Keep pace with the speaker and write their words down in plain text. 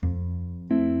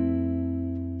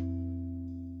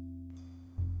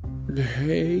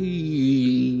Hey,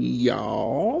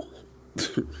 y'all.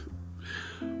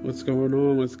 What's going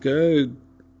on? What's good?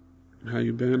 How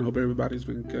you been? Hope everybody's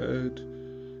been good.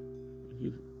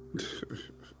 You-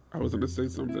 I was gonna say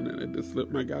something and it just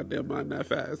slipped my goddamn mind that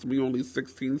fast. We only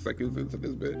 16 seconds into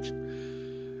this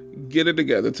bitch. Get it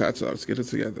together, Tatos. Get it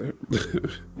together.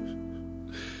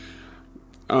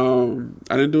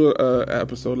 I didn't do a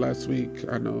episode last week.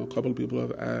 I know a couple of people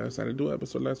have asked. I didn't do an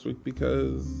episode last week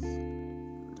because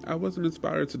I wasn't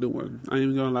inspired to do one. I ain't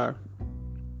even gonna lie.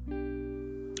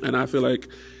 And I feel like,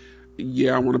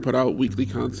 I want to put out weekly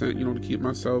content, to keep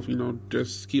myself,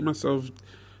 just keep myself,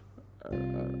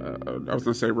 I was going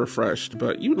to say refreshed,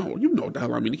 but you know what the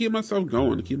hell I mean, to keep myself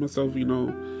going, to keep myself,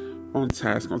 on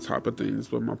task, on top of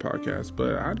things with my podcast.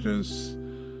 But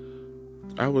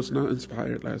I was not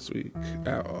inspired last week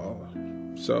at all.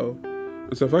 So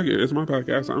I said, fuck it, it's my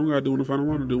podcast. I don't got to do one if I don't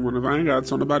want to do one. If I ain't got to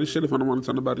tell nobody shit, if I don't want to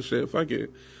tell nobody shit, fuck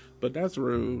it. But that's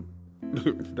rude.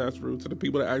 That's rude to the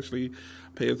people that actually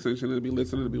pay attention and be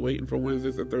listening and be waiting for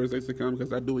Wednesdays or Thursdays to come,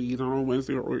 because I do it either on a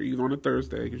Wednesday or either on a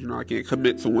Thursday, because I can't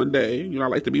commit to one day. I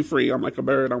like to be free. I'm like a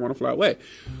bird. I want to fly away.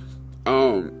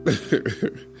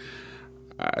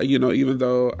 Even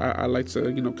though I like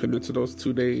to commit to those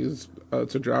 2 days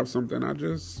to drop something, I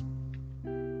just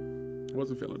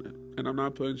wasn't feeling it, and I'm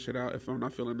not putting shit out if I'm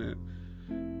not feeling it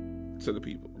to the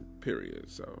people,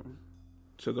 period. So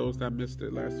to those that missed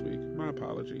it last week, my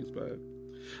apologies, but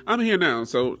I'm here now,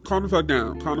 so calm the fuck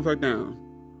down.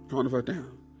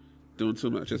 Doing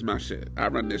too much. It's my shit. I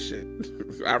run this shit.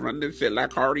 I run this shit like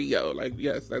cardio. Like,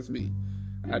 yes, that's me.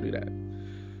 I do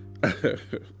that.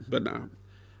 But nah,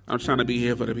 I'm trying to be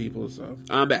here for the people, so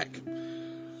I'm back.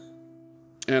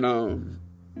 And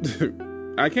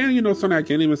I can't, Sunday, I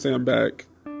can't even say I'm back.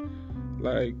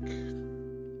 Like,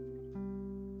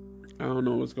 I don't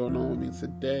know what's going on with me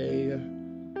today.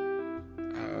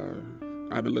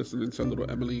 I've been listening to a little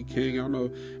Emily King. I don't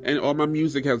know. And all my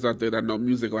music heads out there that know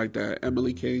music like that.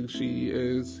 Emily King, she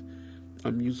is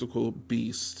a musical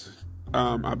beast.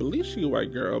 I believe she's a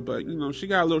white girl, but she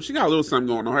got a little something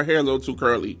going on. Her hair a little too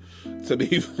curly to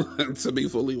be to be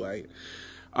fully white.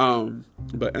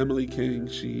 But Emily King,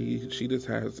 she just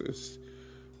has this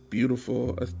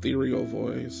beautiful ethereal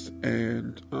voice,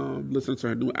 and listen to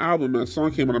her new album. And a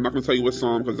song came on. I'm not gonna tell you what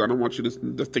song because I don't want you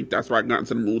to think that's why I got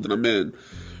into the mood that I'm in.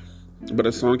 But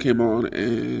a song came on,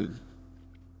 and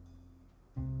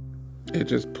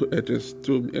it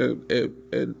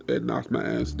knocked my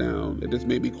ass down. It just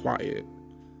made me quiet.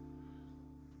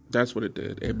 That's what it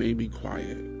did. It made me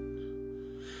quiet.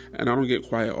 And I don't get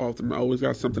quiet often. I always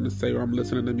got something to say, or I'm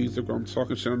listening to music, or I'm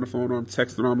talking shit on the phone, or I'm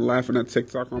texting, or I'm laughing at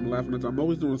TikTok, or I'm laughing at. I'm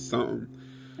always doing something.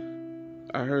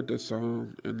 I heard this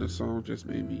song, and the song just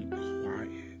made me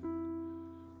quiet.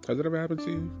 Has it ever happened to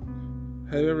you?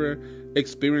 Have you ever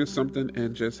experienced something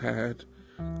and just had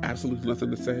absolutely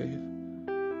nothing to say?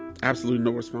 Absolutely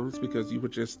no response because you were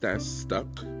just that stuck?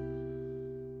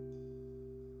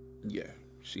 Yeah,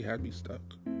 she had me stuck.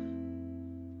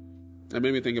 That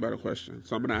made me think about a question.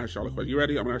 So I'm going to ask y'all a question. You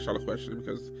ready? I'm going to ask y'all a question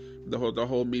because the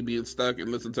whole me being stuck and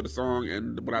listening to the song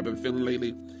and what I've been feeling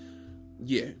lately.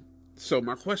 Yeah. So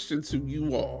my question to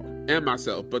you all and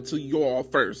myself, but to you all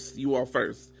first.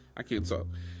 I can't talk.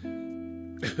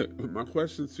 My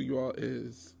question to you all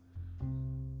is,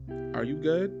 are you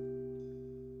good?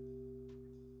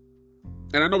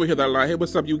 And I know we hear that a lot. Hey,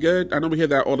 what's up? You good? I know we hear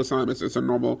that all the time. It's a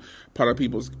normal part of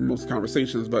people's most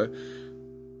conversations, but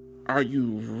are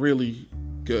you really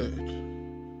good?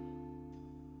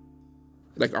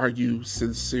 Like, are you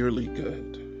sincerely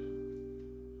good?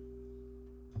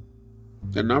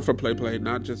 And not for play,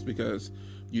 not just because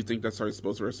you think that's how you're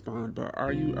supposed to respond, but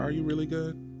are you really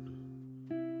good?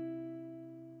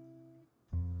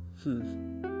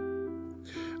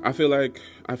 I feel like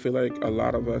a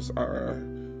lot of us are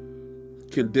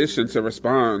conditioned to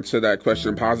respond to that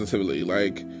question positively.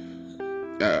 Like,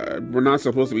 we're not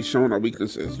supposed to be showing our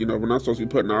weaknesses. We're not supposed to be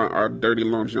putting our dirty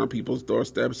laundry on people's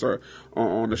doorsteps or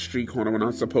on the street corner. We're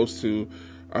not supposed to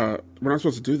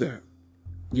do that.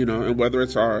 And whether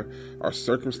it's our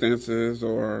circumstances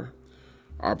or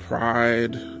our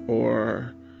pride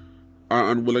or our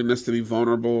unwillingness to be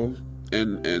vulnerable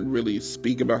and really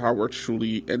speak about how we're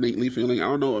truly innately feeling. I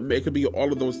don't know, it could be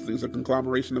all of those things, a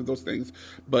conglomeration of those things,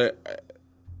 but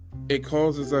it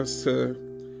causes us to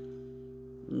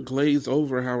glaze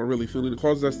over how we're really feeling. It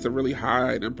causes us to really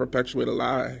hide and perpetuate a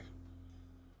lie.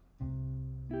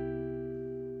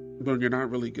 But you're not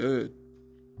really good.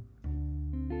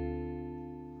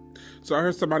 So I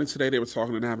heard somebody today, they were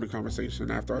talking and having a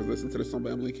conversation after I was listening to the song by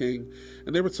Emily King.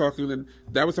 And they were talking, and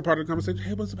that was a part of the conversation.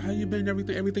 Hey, what's up? How you been?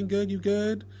 Everything good? You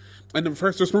good? And the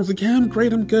first response was, yeah, I'm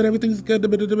great, I'm good, everything's good.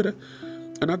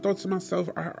 And I thought to myself,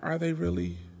 are they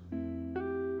really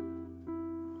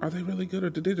good? Or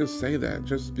did they just say that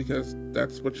just because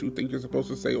that's what you think you're supposed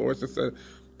to say? Or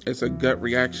it's a gut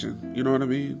reaction. You know what I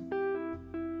mean?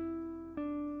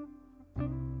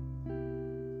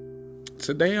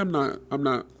 Today I'm not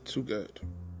too good.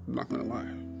 I'm not gonna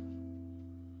lie.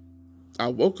 I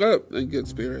woke up in good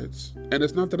spirits, and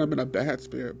it's not that I'm in a bad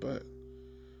spirit, but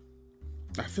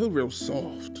I feel real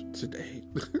soft today.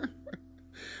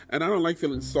 And I don't like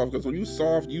feeling soft, because when you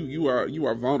soft, you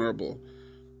are vulnerable,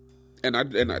 and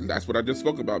that's what I just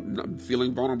spoke about,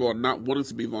 feeling vulnerable and not wanting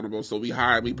to be vulnerable. So we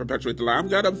hide, we perpetuate the lie. I'm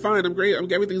good, I'm fine, I'm great,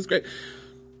 everything's great.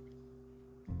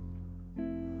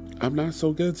 I'm not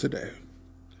so good today.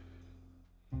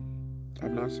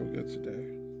 I'm not so good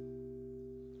today.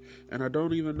 And I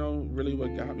don't even know really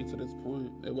what got me to this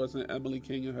point. It wasn't Emily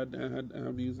King and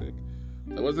her music.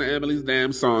 It wasn't Emily's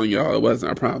damn song, y'all. It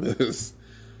wasn't, I promise.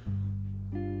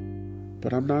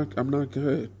 But I'm not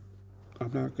good.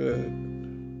 I'm not good.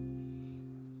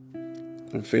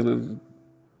 I'm feeling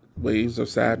waves of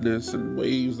sadness and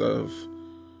waves of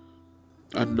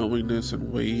unknowingness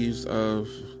and waves of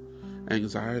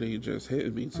anxiety just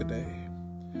hitting me today.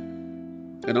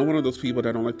 And I'm one of those people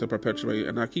that don't like to perpetuate.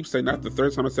 And I keep saying that the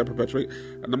third time I said perpetuate,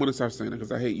 and I'm going to start saying it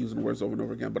because I hate using words over and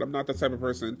over again. But I'm not the type of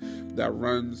person that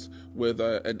runs with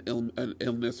an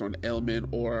illness or an ailment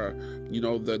or,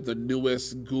 the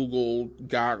newest Google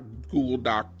Doc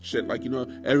shit. Like,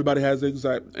 everybody has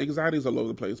anxiety. Anxiety is all over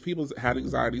the place. People's had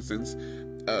anxiety since,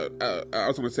 I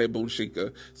was going to say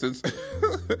Bonshika, since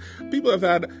people have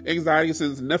had anxiety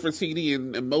since Nefertiti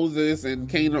and Moses and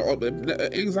Cain.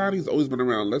 Anxiety's always been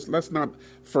around. Let's not.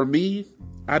 For me,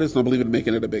 I just don't believe in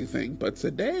making it a big thing. But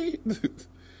today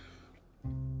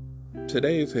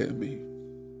is hitting me,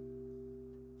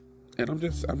 and I'm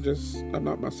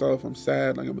not myself. I'm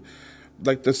sad.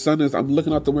 Like the sun is. I'm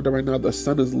looking out the window right now. The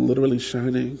sun is literally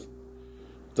shining.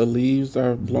 The leaves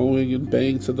are blowing and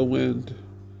banging to the wind.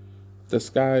 The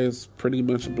sky is pretty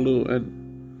much blue,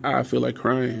 and I feel like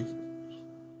crying.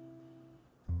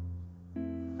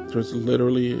 There's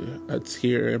literally a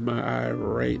tear in my eye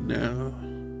right now,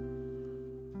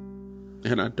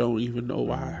 and I don't even know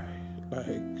why. Like,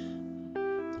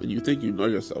 and you think you know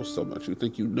yourself so much. You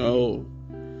think you know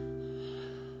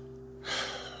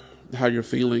how you're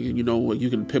feeling, and you know what you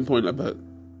can pinpoint it, but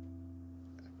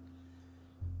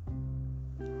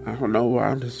I don't know why.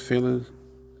 I'm just feeling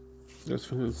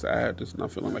sad, just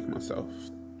not feeling like myself.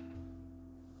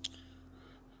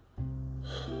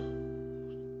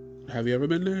 Have you ever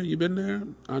been there? You been there?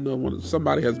 I know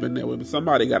somebody has been there with me.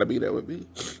 Somebody got to be there with me.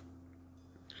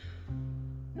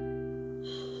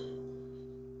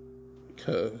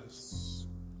 Because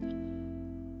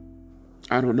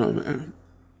I don't know, man.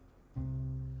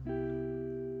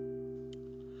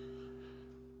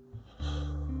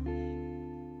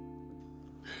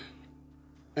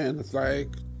 And it's like,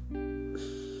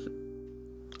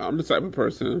 I'm the type of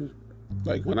person,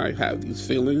 like, when I have these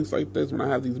feelings like this, when I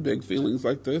have these big feelings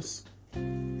like this,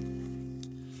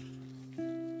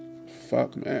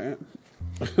 fuck, man.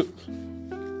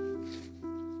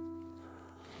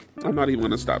 I'm not even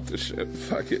gonna stop this shit.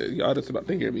 Fuck it. Y'all just about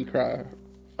to hear me cry.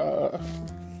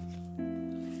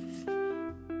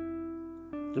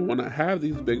 And when I have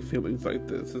these big feelings like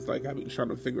this, it's like I'm trying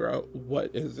to figure out,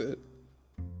 what is it?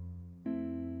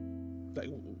 Like,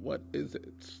 what is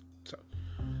it?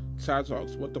 Side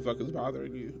talks, what the fuck is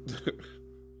bothering you?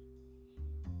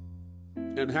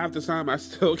 And half the time I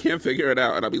still can't figure it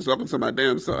out, and I'll be talking to my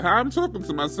damn self. How I'm talking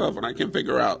to myself and I can't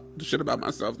figure out the shit about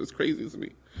myself that's crazy to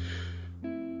me.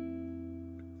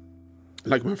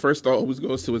 Like, my first thought always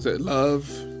goes to, is it love?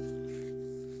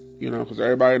 Because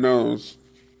everybody knows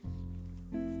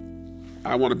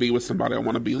I want to be with somebody. I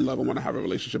want to be in love. I want to have a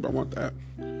relationship. I want that.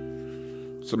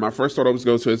 So my first thought always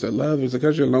goes to, is it love? Is it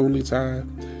because you're lonely, Ty?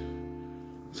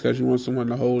 It's because you want someone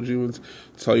to hold you and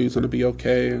tell you it's going to be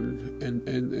okay,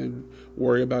 and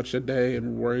worry about your day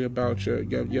and worry about your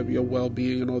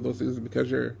well-being and all those things,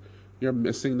 because you're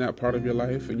missing that part of your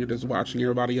life, and you're just watching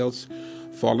everybody else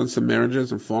fall into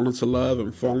marriages and fall into love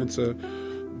and fall into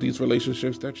these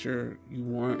relationships that you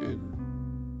want,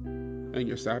 and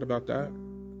you're sad about that.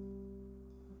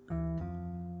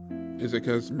 Is it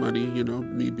because money,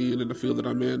 me being in the field that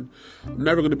I'm in, I'm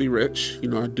never going to be rich.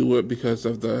 I do it because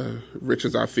of the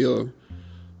riches I feel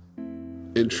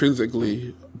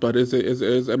intrinsically. But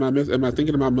am I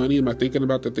thinking about money? Am I thinking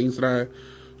about the things that I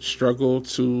struggle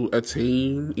to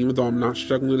attain, even though I'm not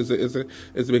struggling? Is it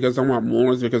because I want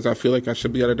more? Is it because I feel like I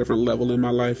should be at a different level in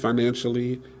my life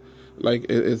financially? Like,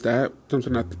 is that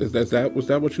something was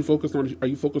that what you focused on? Are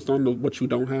you focused on what you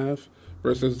don't have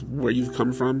versus where you've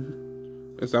come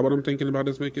from? Is that what I'm thinking about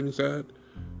that's making me sad?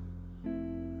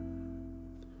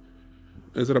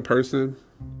 Is it a person?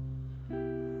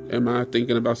 Am I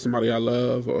thinking about somebody I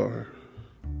love or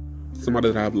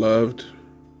somebody that I've loved?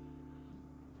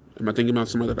 Am I thinking about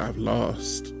somebody that I've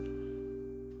lost?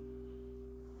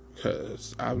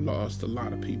 Because I've lost a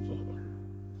lot of people.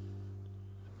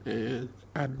 And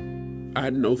I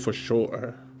know for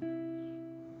sure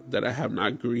that I have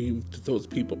not grieved those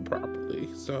people properly.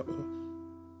 So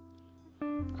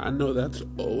I know that's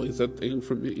always a thing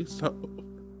for me. So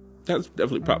that's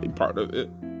definitely probably part of it.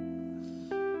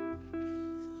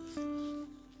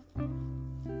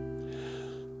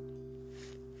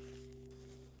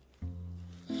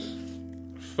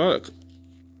 Fuck.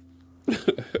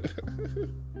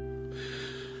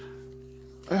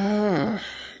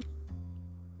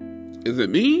 Is it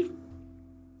me?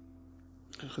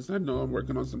 Because I know I'm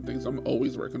working on some things. I'm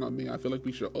always working on me. I feel like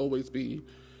we should always be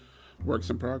works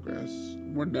in progress.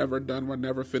 We're never done. We're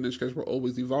never finished because we're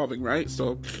always evolving, right?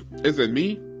 So, is it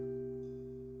me?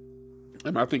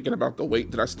 Am I thinking about the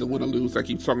weight that I still want to lose? I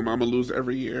keep talking about I'm going to lose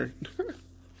every year.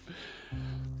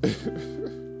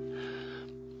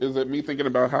 Is it me thinking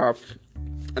about how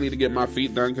I need to get my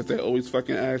feet done because they're always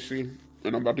fucking ashy?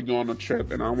 And I'm about to go on a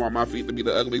trip and I don't want my feet to be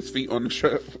the ugliest feet on the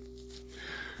trip.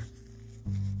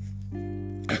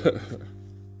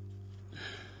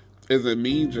 Is it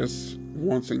me just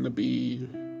wanting to be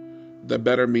the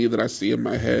better me that I see in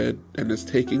my head and it's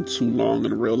taking too long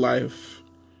in real life?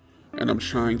 And I'm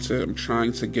trying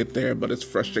to get there, but it's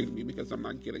frustrating me because I'm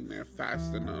not getting there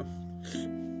fast enough. It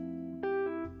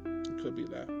could be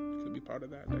that. It could be part of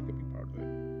that. That could be part of it.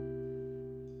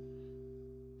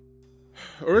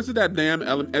 Or is it that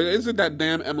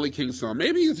damn Emily King song?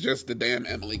 Maybe it's just the damn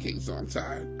Emily King song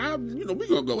side. We're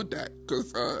gonna go with that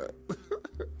because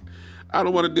I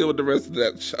don't want to deal with the rest of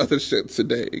that other shit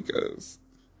today because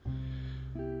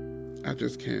I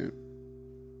just can't.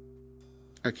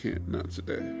 I can't, not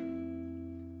today.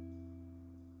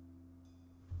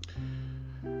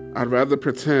 I'd rather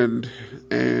pretend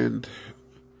and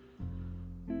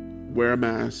wear a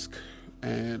mask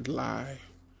and lie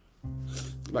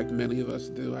like many of us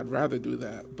do. I'd rather do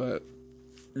that, but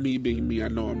me being me, I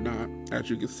know I'm not. As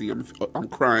you can see, I'm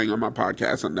crying on my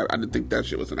podcast. I didn't think that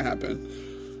shit was gonna happen.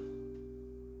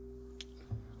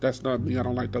 That's not me. I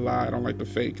don't like to lie. I don't like to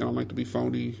fake. I don't like to be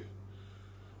phony.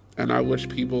 And I wish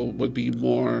people would be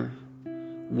more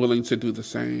willing to do the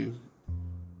same.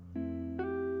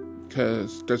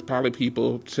 Because there's probably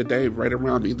people today right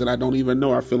around me that I don't even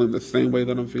know are feeling the same way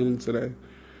that I'm feeling today.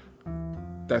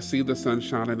 That see the sun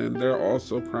shining and they're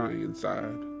also crying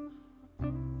inside.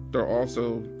 They're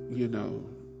also,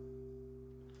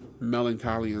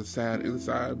 melancholy and sad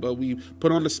inside. But we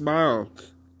put on the smile.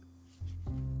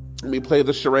 And we play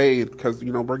the charade because,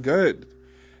 we're good.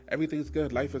 Everything's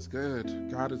good. Life is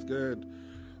good. God is good.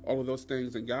 All of those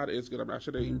things. And God is good. I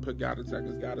should have even put God inside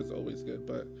because God is always good.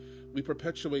 But we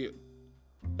perpetuate.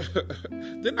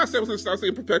 Didn't I say I was going to start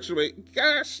saying perpetuate?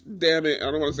 Gosh damn it.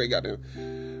 I don't want to say goddamn.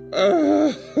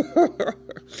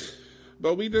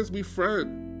 But we front.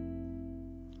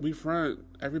 We front.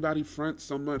 Everybody fronts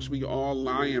so much. We all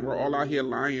lying. We're all out here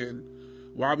lying.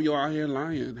 Why we all out here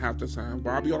lying half the time?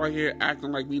 Why we all out here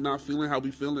acting like we not feeling how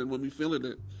we feeling when we feeling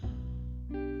it?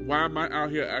 Why am I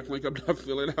out here acting like I'm not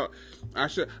feeling how I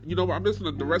should? I'm just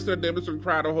the rest of the day. I'm just gonna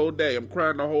cry the whole day. I'm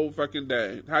crying the whole fucking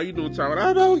day. How you doing, Tyler?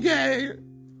 I'm okay.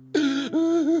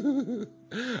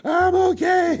 I'm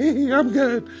okay. I'm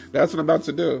good. That's what I'm about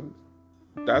to do.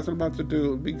 That's what I'm about to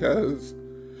do because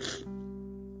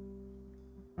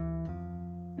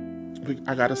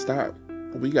I gotta stop.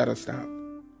 We gotta stop.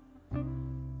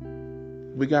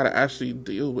 We gotta actually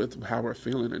deal with how we're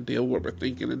feeling and deal with what we're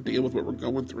thinking and deal with what we're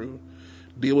going through.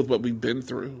 Deal with what we've been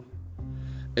through.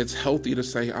 It's healthy to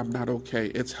say, I'm not okay.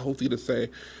 It's healthy to say,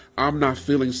 I'm not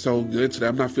feeling so good today.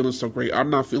 I'm not feeling so great. I'm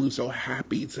not feeling so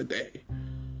happy today.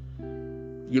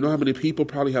 You know how many people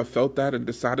probably have felt that and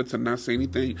decided to not say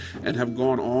anything and have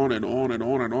gone on and on and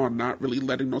on and on, not really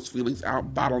letting those feelings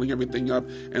out, bottling everything up,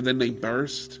 and then they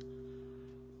burst.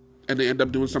 And they end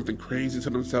up doing something crazy to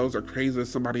themselves or crazy to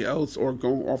somebody else or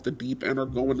going off the deep end or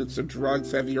going into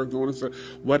drugs heavy or going into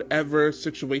whatever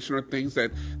situation or things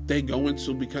that they go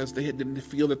into because they didn't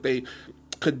feel that they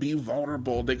could be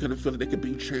vulnerable. They couldn't feel that they could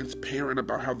be transparent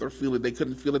about how they're feeling. They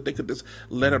couldn't feel that they could just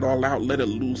let it all out, let it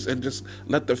loose, and just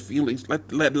let the feelings,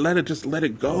 let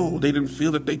it go. They didn't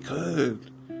feel that they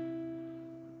could.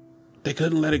 They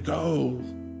couldn't let it go.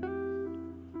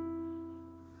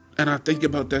 And I think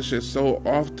about that shit so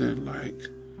often, like,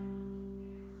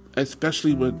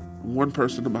 especially with one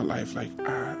person in my life, like,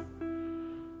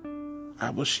 I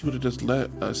wish she would have just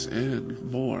let us in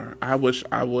more. I wish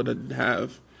I wouldn't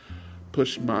have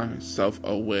pushed myself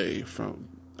away from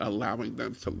allowing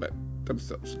them to let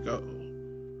themselves go.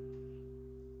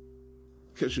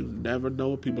 Because you never know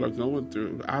what people are going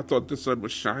through. I thought the sun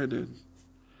was shining.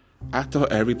 I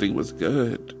thought everything was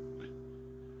good.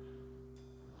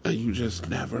 And you just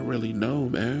never really know,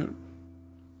 man.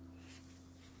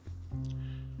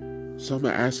 So I'm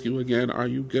going to ask you again, are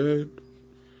you good?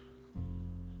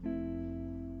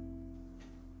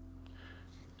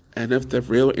 And if the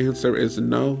real answer is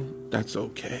no, that's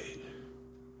okay.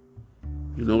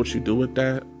 You know what you do with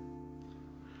that?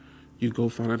 You go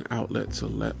find an outlet to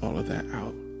let all of that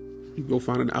out. You go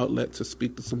find an outlet to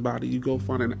speak to somebody. You go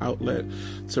find an outlet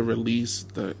to release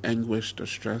the anguish, the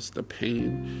stress, the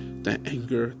pain, the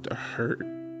anger, the hurt,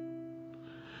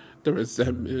 the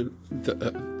resentment,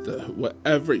 the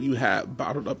whatever you have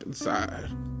bottled up inside.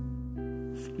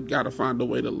 You gotta find a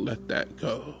way to let that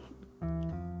go.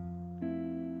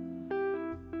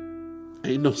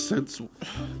 Ain't no sense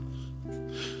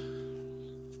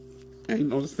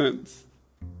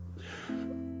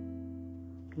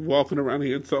walking around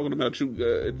here talking about you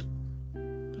good,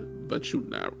 but you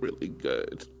not really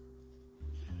good.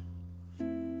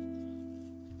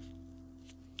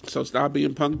 So stop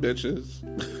being punk bitches.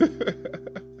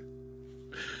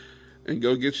 And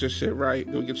go get your shit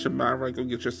right. Go get your mind right. Go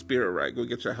get your spirit right. Go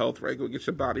get your health right. Go get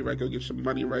your body right. Go get your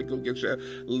money right. Go get your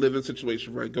living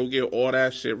situation right. Go get all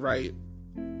that shit right.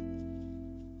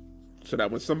 So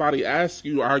that when somebody asks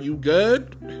you, are you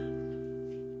good?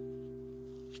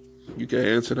 You can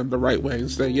answer them the right way and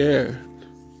say, yeah,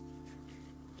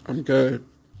 I'm good.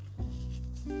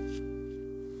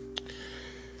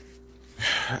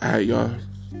 Alright, y'all.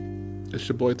 It's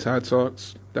your boy Ty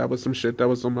Talks. That was some shit that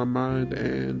was on my mind,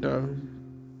 and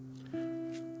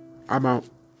I'm out.